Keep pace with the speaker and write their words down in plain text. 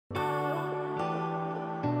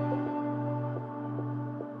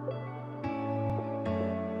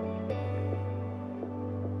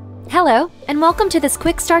Hello, and welcome to this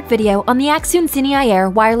quick start video on the Accsoon CineEye Air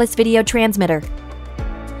wireless video transmitter.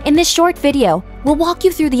 In this short video, we'll walk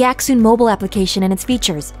you through the Accsoon mobile application and its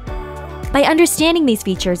features. By understanding these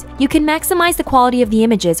features, you can maximize the quality of the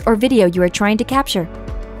images or video you are trying to capture.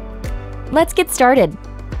 Let's get started.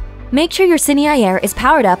 Make sure your CineEye Air is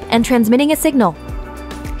powered up and transmitting a signal.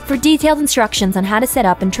 For detailed instructions on how to set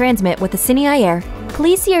up and transmit with the CineEye Air,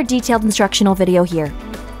 please see our detailed instructional video here.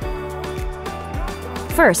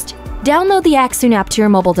 First, download the Accsoon app to your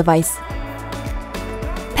mobile device.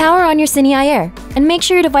 Power on your CineEye Air and make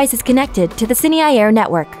sure your device is connected to the CineEye Air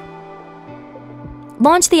network.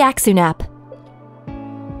 Launch the Accsoon app.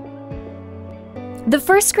 The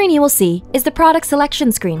first screen you will see is the product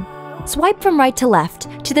selection screen. Swipe from right to left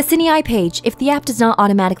to the CineEye page if the app does not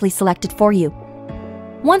automatically select it for you.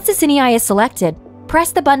 Once the CineEye is selected,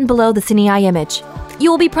 press the button below the CineEye image. You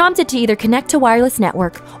will be prompted to either connect to wireless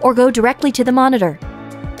network or go directly to the monitor.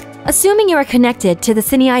 Assuming you are connected to the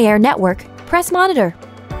CineEye Air network, press Monitor.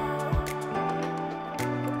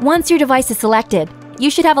 Once your device is selected,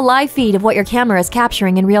 you should have a live feed of what your camera is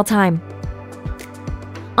capturing in real time.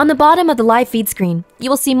 On the bottom of the live feed screen, you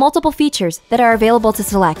will see multiple features that are available to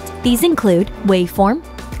select. These include waveform,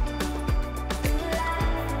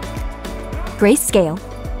 grayscale,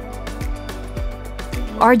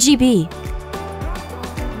 RGB,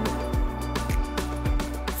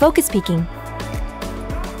 focus peaking,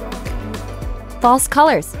 false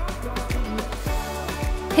colors,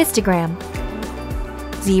 histogram,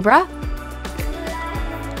 zebra,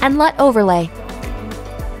 and LUT overlay.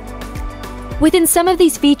 Within some of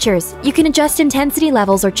these features, you can adjust intensity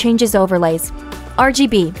levels or changes overlays.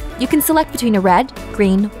 RGB, you can select between a red,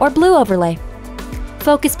 green, or blue overlay.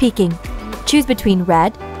 Focus peaking, choose between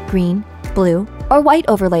red, green, blue, or white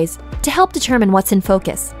overlays to help determine what's in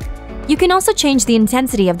focus. You can also change the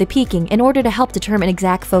intensity of the peaking in order to help determine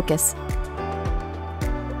exact focus.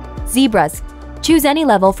 Zebras, choose any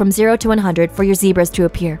level from 0 to 100 for your zebras to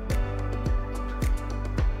appear.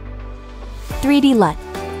 3D LUT,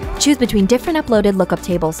 choose between different uploaded lookup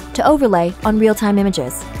tables to overlay on real-time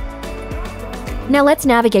images. Now let's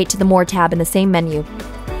navigate to the More tab in the same menu.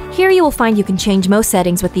 Here you will find you can change most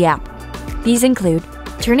settings with the app. These include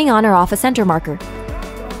turning on or off a center marker,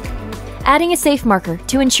 adding a safe marker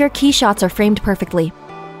to ensure key shots are framed perfectly,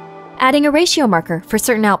 adding a ratio marker for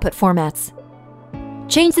certain output formats.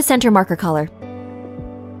 Change the center marker color.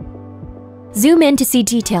 Zoom in to see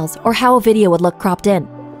details or how a video would look cropped in.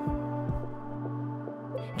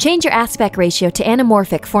 Change your aspect ratio to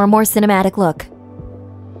anamorphic for a more cinematic look.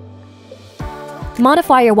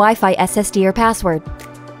 Modify your Wi-Fi SSD or password.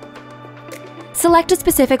 Select a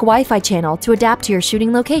specific Wi-Fi channel to adapt to your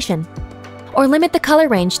shooting location, or limit the color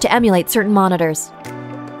range to emulate certain monitors.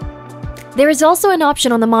 There is also an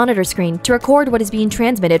option on the monitor screen to record what is being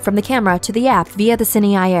transmitted from the camera to the app via the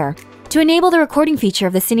CineEye Air. To enable the recording feature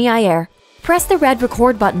of the CineEye Air, press the red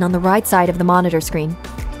record button on the right side of the monitor screen.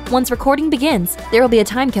 Once recording begins, there will be a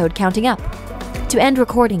time code counting up. To end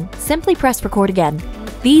recording, simply press record again.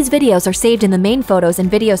 These videos are saved in the main photos and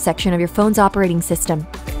video section of your phone's operating system.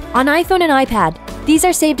 On iPhone and iPad, these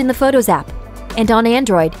are saved in the Photos app. And on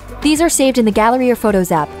Android, these are saved in the Gallery or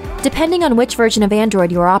Photos app, depending on which version of Android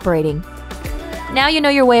you are operating. Now you know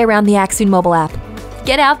your way around the Accsoon mobile app.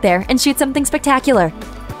 Get out there and shoot something spectacular!